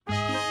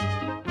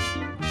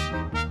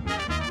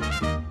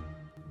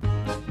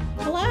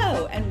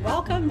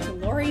welcome to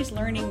Lori's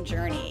Learning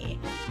Journey.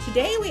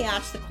 Today we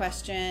ask the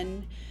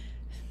question,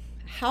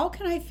 how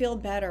can I feel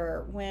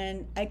better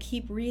when I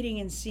keep reading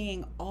and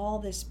seeing all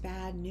this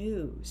bad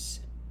news?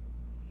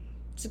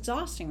 It's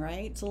exhausting,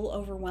 right? It's a little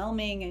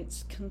overwhelming.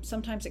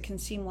 Sometimes it can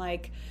seem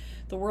like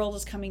the world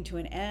is coming to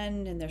an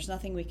end and there's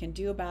nothing we can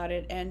do about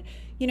it. And,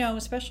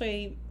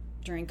 especially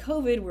during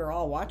COVID, we're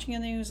all watching the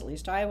news, at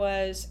least I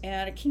was,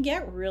 and it can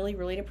get really,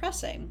 really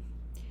depressing.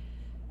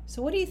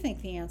 So what do you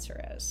think the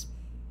answer is?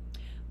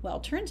 Well,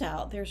 it turns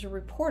out there's a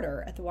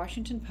reporter at the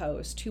Washington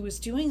Post who was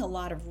doing a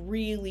lot of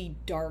really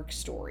dark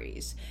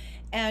stories.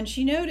 And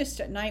she noticed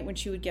at night when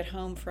she would get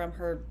home from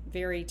her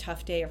very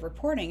tough day of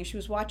reporting, she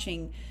was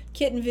watching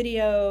kitten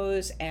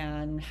videos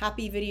and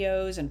happy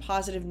videos and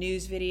positive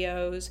news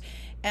videos.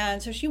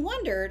 And so she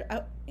wondered,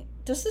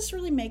 does this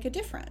really make a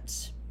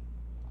difference?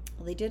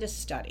 Well, they did a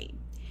study.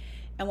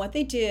 And what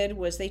they did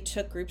was they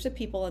took groups of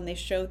people and they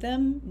showed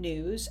them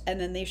news, and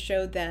then they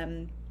showed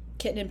them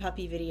kitten and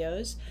puppy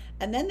videos,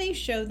 and then they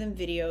showed them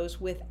videos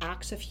with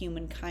acts of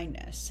human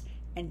kindness.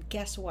 And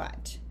guess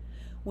what?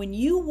 When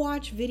you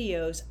watch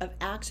videos of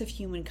acts of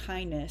human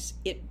kindness,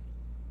 it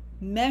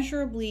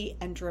measurably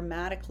and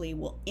dramatically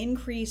will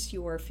increase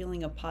your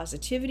feeling of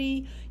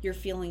positivity, your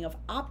feeling of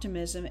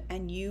optimism,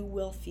 and you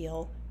will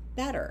feel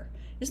better.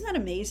 Isn't that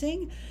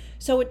amazing?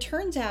 So it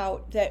turns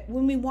out that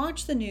when we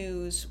watch the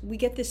news, we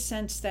get this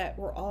sense that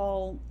we're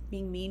all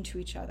being mean to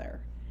each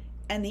other.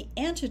 And the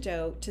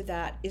antidote to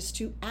that is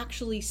to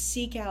actually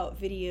seek out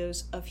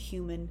videos of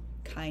human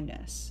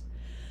kindness.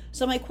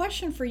 So my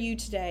question for you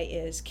today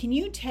is, can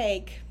you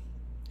take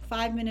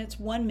 5 minutes,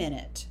 1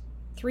 minute,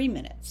 3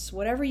 minutes,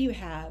 whatever you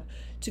have,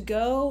 to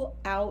go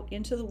out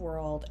into the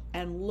world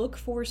and look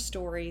for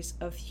stories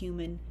of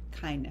human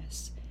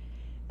kindness?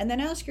 And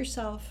then ask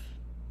yourself,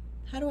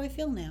 how do I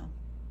feel now?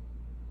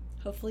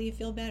 Hopefully you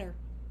feel better.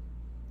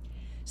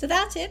 So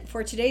that's it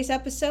for today's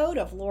episode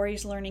of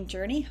Lori's Learning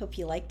Journey. Hope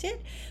you liked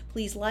it.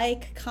 Please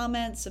like,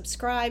 comment,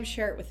 subscribe,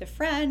 share it with a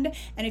friend.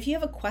 And if you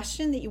have a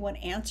question that you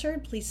want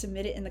answered, please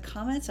submit it in the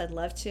comments. I'd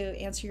love to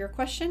answer your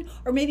question.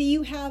 Or maybe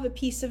you have a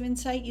piece of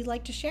insight you'd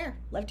like to share.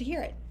 Love to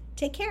hear it.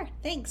 Take care.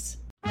 Thanks.